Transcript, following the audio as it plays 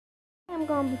I'm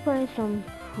gonna be playing some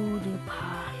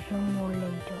Pewdiepie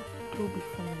Simulator. Tube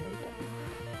Simulator.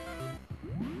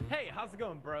 Hey, how's it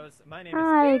going, bros? My name is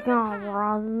I Pewdiepie. got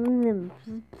run.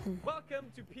 Welcome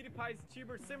to Pewdiepie's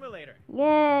Tuber Simulator.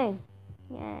 Yay!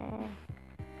 Yay!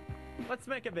 Let's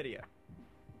make a video.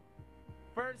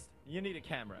 First, you need a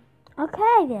camera.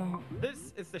 Okay then.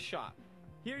 This is the shop.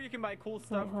 Here you can buy cool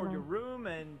stuff hold for your on. room,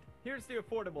 and here's the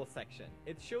affordable section.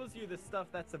 It shows you the stuff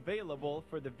that's available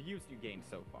for the views you gained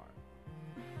so far.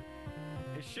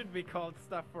 It should be called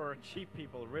stuff for cheap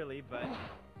people, really, but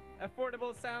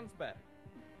affordable sounds better.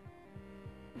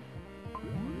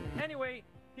 Anyway,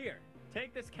 here,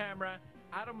 take this camera.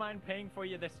 I don't mind paying for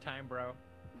you this time, bro.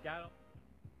 Got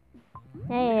it? You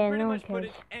Yeah, can pretty no much put cares.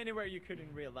 it anywhere you could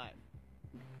in real life.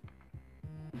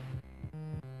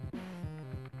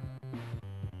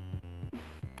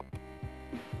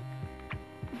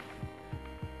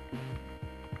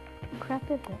 Crap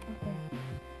is it? Okay.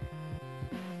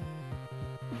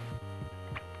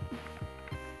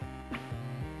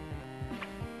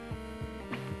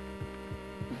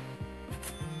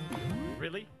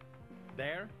 Really?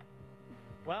 There?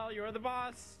 Well, you're the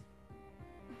boss.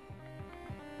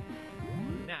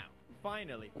 Now,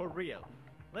 finally, for real,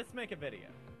 let's make a video.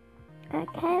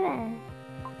 Okay then.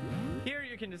 Here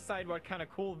you can decide what kind of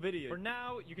cool video. For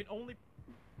now, you can only...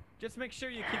 Just make sure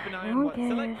you keep an eye on what... Okay.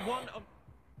 Select one of...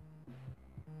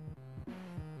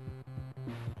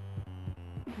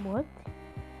 What?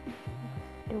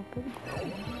 Stupid.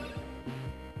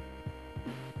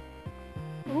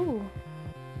 Ooh.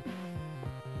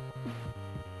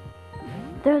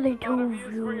 32 lot of views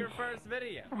for your views. first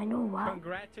video. I know why.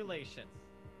 Congratulations.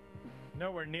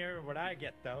 Nowhere near what I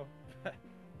get, though.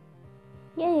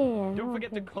 Yeah. Don't no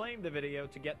forget to cares. claim the video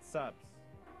to get subs.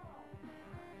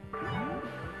 Yeah.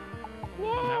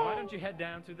 Now, why don't you head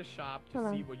down to the shop to Hold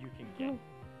on. see what you can get?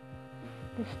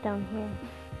 This down here.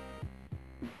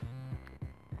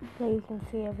 So you can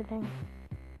see everything.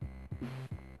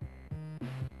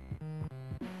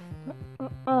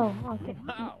 Oh, okay.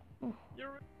 Wow.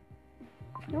 You're...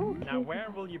 Okay. Now, where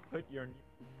will you put your...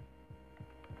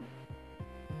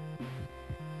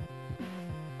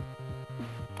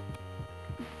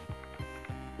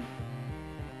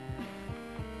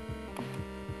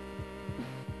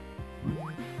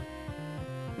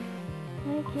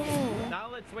 Okay. Now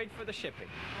let's wait for the shipping.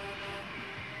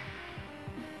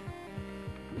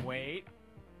 Wait.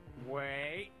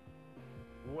 Okay.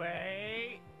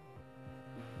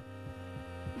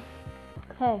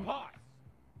 Pause.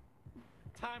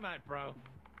 Time out, bro.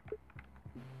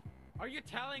 Are you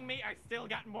telling me I still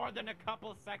got more than a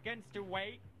couple seconds to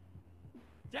wait?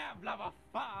 Damn, love of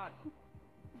fuck.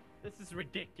 This is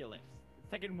ridiculous. It's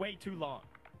taking way too long.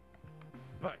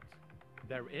 But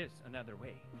there is another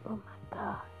way. Oh my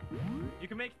god. You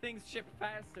can make things ship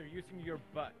faster using your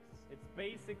bucks. It's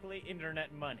basically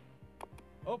internet money.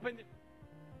 Open it.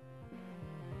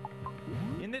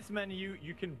 In this menu,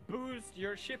 you can boost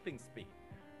your shipping speed,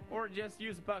 or just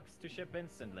use bucks to ship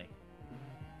instantly.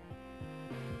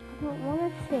 I don't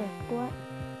want to save. Do I?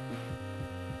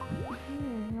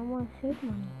 I want to save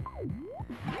money.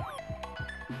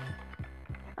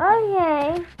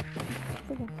 Okay.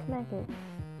 We can smack it.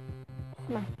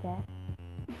 Smack that.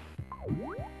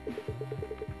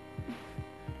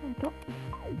 I don't.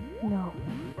 No,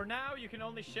 For now, you can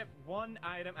only ship one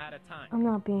item at a time. I'm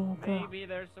not being a girl. Maybe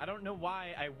there's... I don't know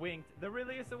why I winked. There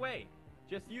really is a way.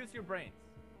 Just use your brains.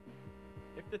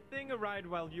 If the thing arrived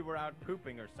while you were out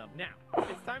pooping or something. Now,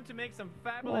 it's time to make some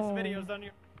fabulous Yeah. videos on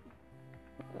your...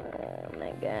 Oh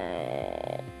my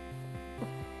god.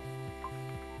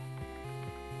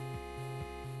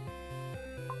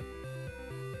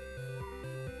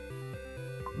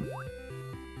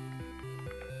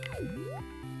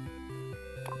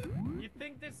 You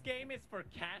think this game is for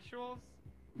casuals?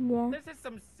 Yeah. This is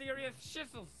some serious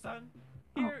shizzle, son.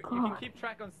 Here, you can God. keep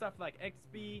track on stuff like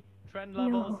XP, trend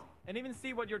levels, No. and even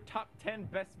see what your top 10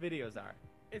 best videos are.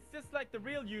 It's just like the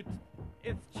real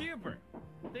It's Tuber.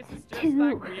 This is just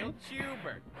like Tuber. real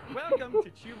Tuber. Welcome to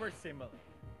Tuber Simulator.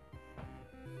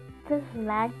 This is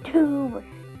like tuber.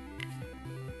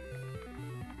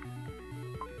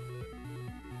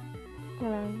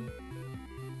 Hello.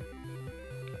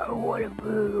 I want a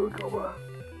burger.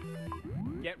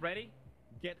 Get ready,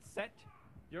 get set.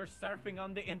 You're surfing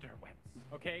on the interwebs.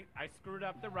 Okay, I screwed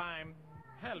up the rhyme.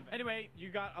 Hell. Anyway, you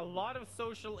got a lot of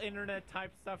social internet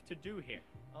type stuff to do here.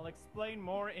 I'll explain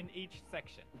more in each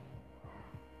section.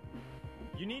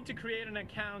 You need to create an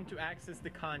account to access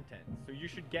the content, so you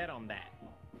should get on that.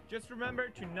 Just remember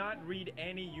to not read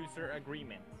any user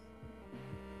agreements.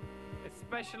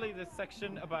 Especially the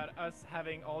section about us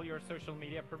having all your social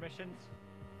media permissions.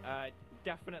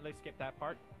 definitely skip that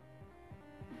part.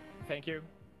 Thank you.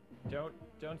 Don't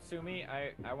sue me.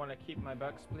 I want to keep my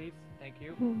bucks, please. Thank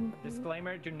you.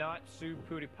 Disclaimer: do not sue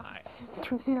Pewdiepie.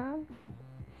 Do not?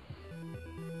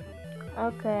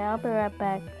 Okay, I'll be right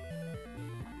back.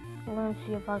 I'm gonna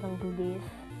see if I can do this.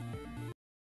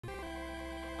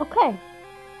 Okay,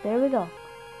 there we go.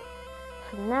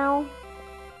 So now,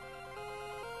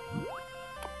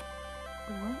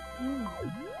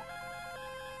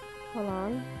 hold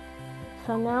on.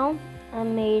 So now I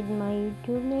made my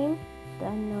YouTube name, the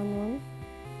unknown one.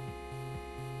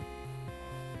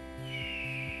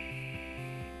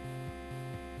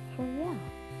 So yeah.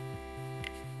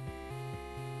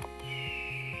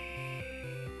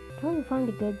 Trying to find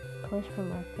a good place for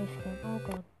my face cam. Oh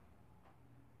god.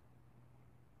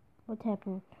 What's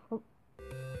happening? Oh.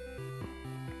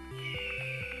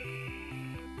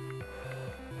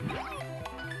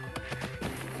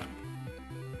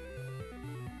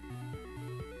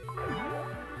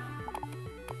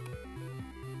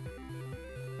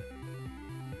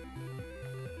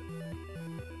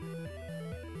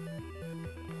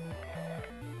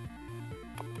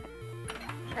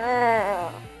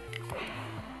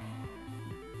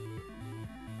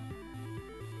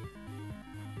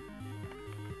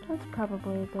 That's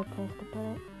probably a good place to put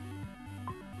it.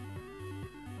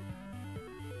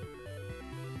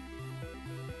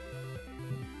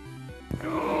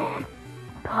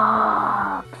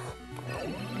 Pugs!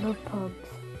 Love pugs.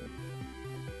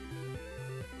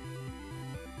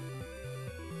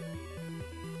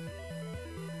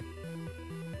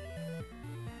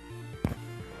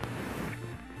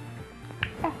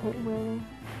 I hate waiting.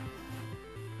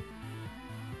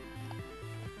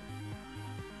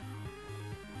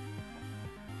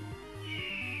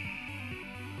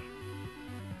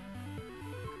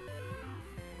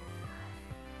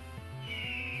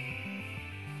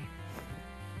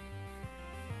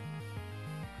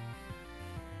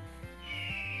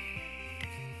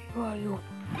 Where are you?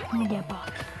 Give me that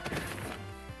box.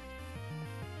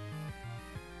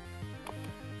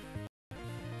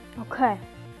 Okay,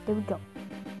 there we go.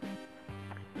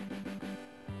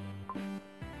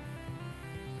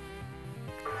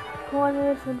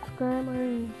 Corner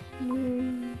subscribers.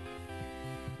 Yay.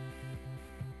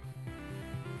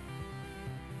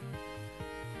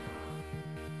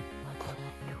 What's that?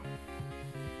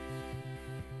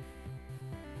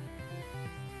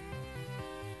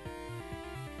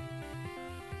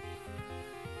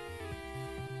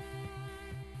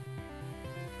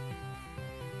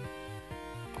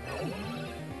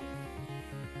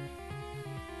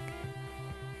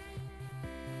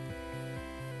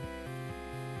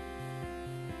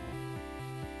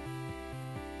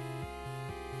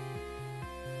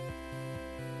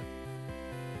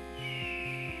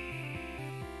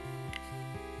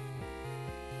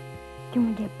 Give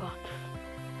me that box.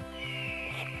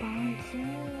 Sponsor.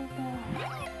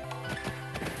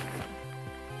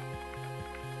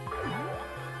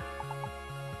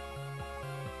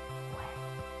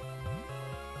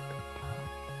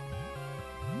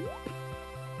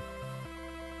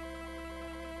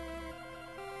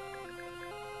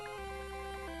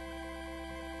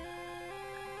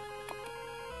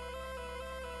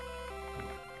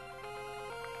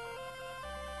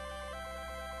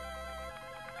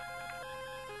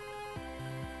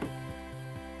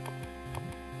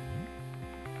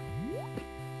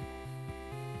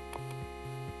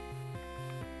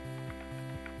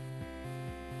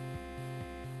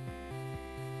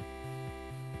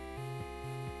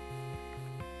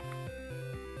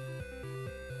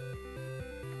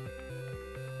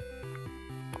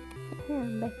 Yeah,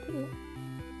 I'm back to you.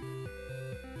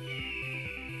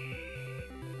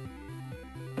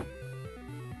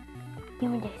 Give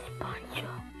me that sponsor.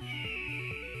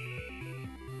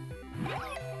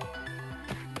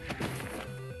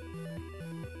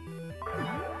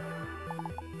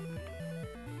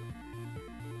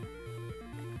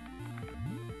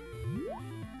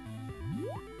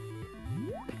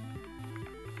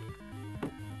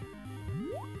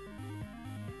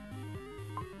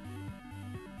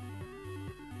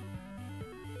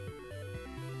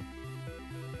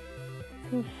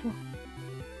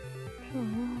 So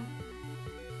now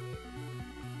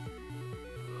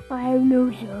I have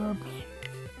no subs.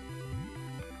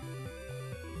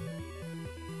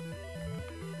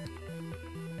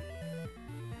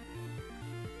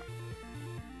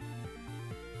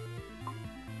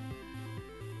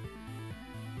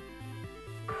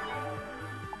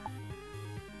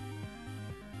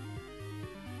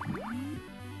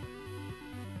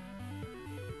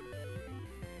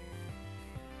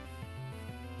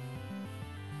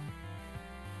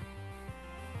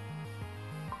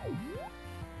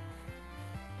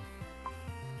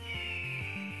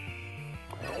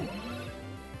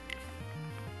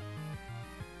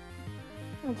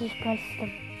 I just pressed the...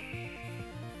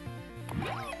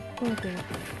 Okay.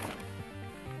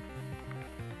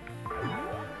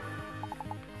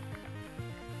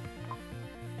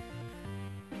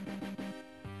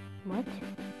 What?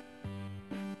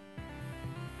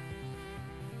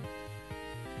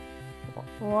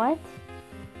 What?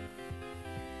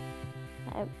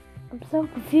 I'm so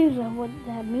confused on what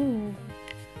that means.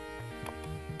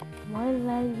 Why does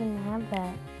that even have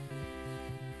that?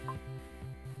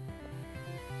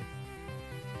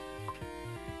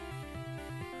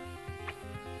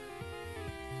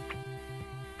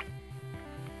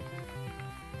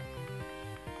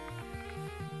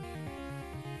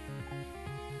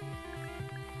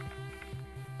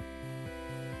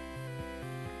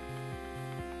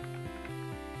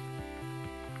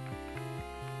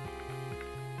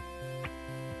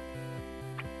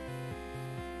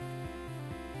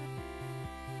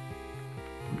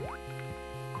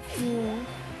 Yeah.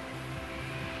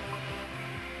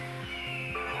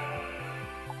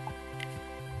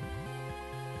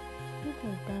 This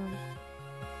is dumb.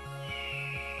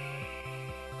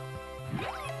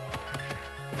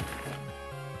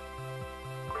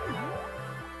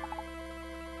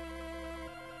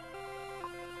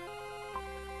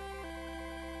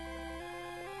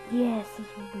 Yes, this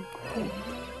will be great.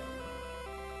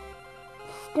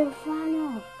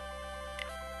 Stefano!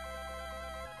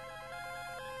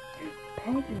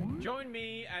 Peggy. Join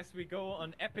me as we go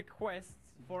on epic quests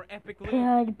for epic loot.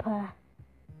 Pewdiepie.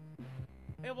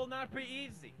 It will not be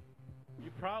easy. You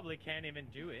probably can't even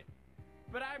do it.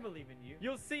 But I believe in you.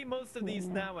 You'll see most of these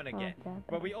now and again.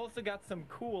 But we also got some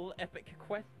cool epic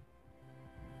quests.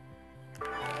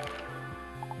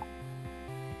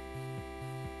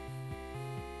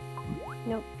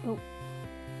 Nope, nope.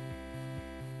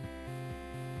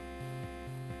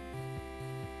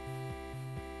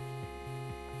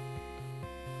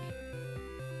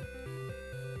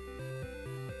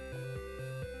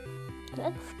 Does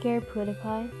that scare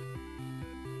Pewdiepie?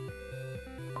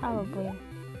 Probably.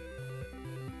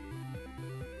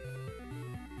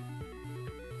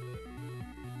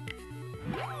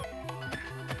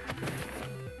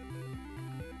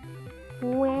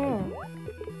 Where?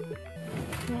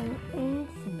 Where is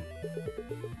it?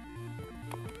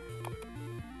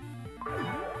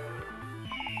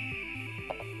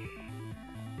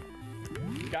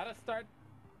 Gotta start.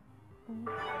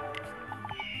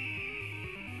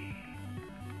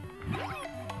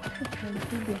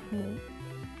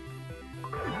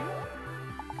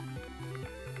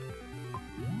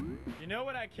 You know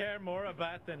what I care more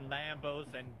about than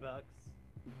Lambos and bugs?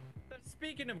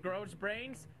 Speaking of gross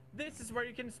brains, this is where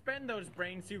you can spend those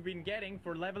brains you've been getting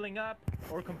for leveling up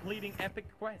or completing epic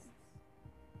quests.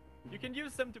 You can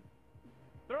use them to...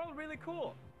 They're all really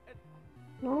cool.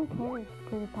 No one cares,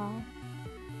 Pewdiepie.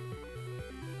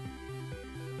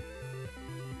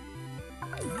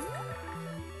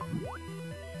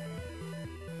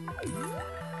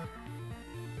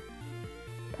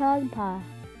 Pewdiepie.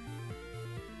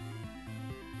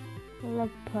 I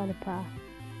love Pewdiepie.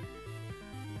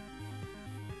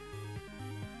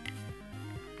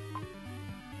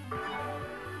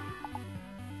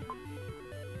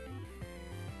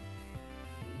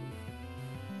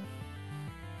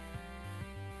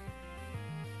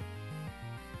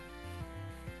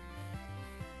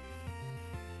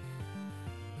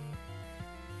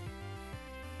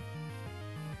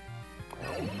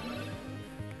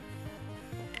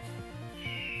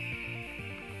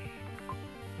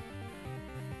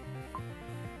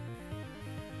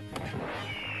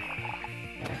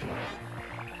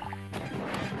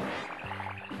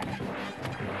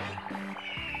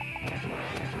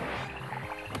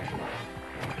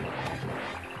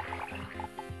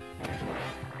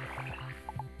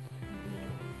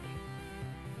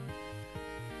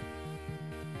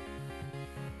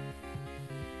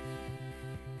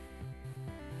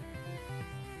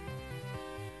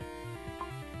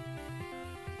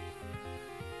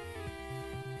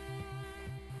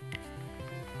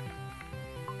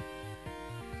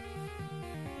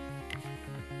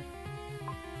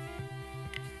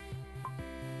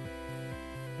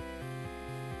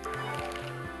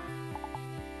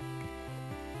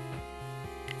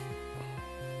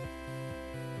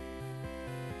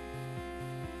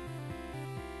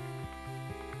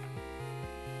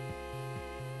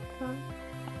 Huh?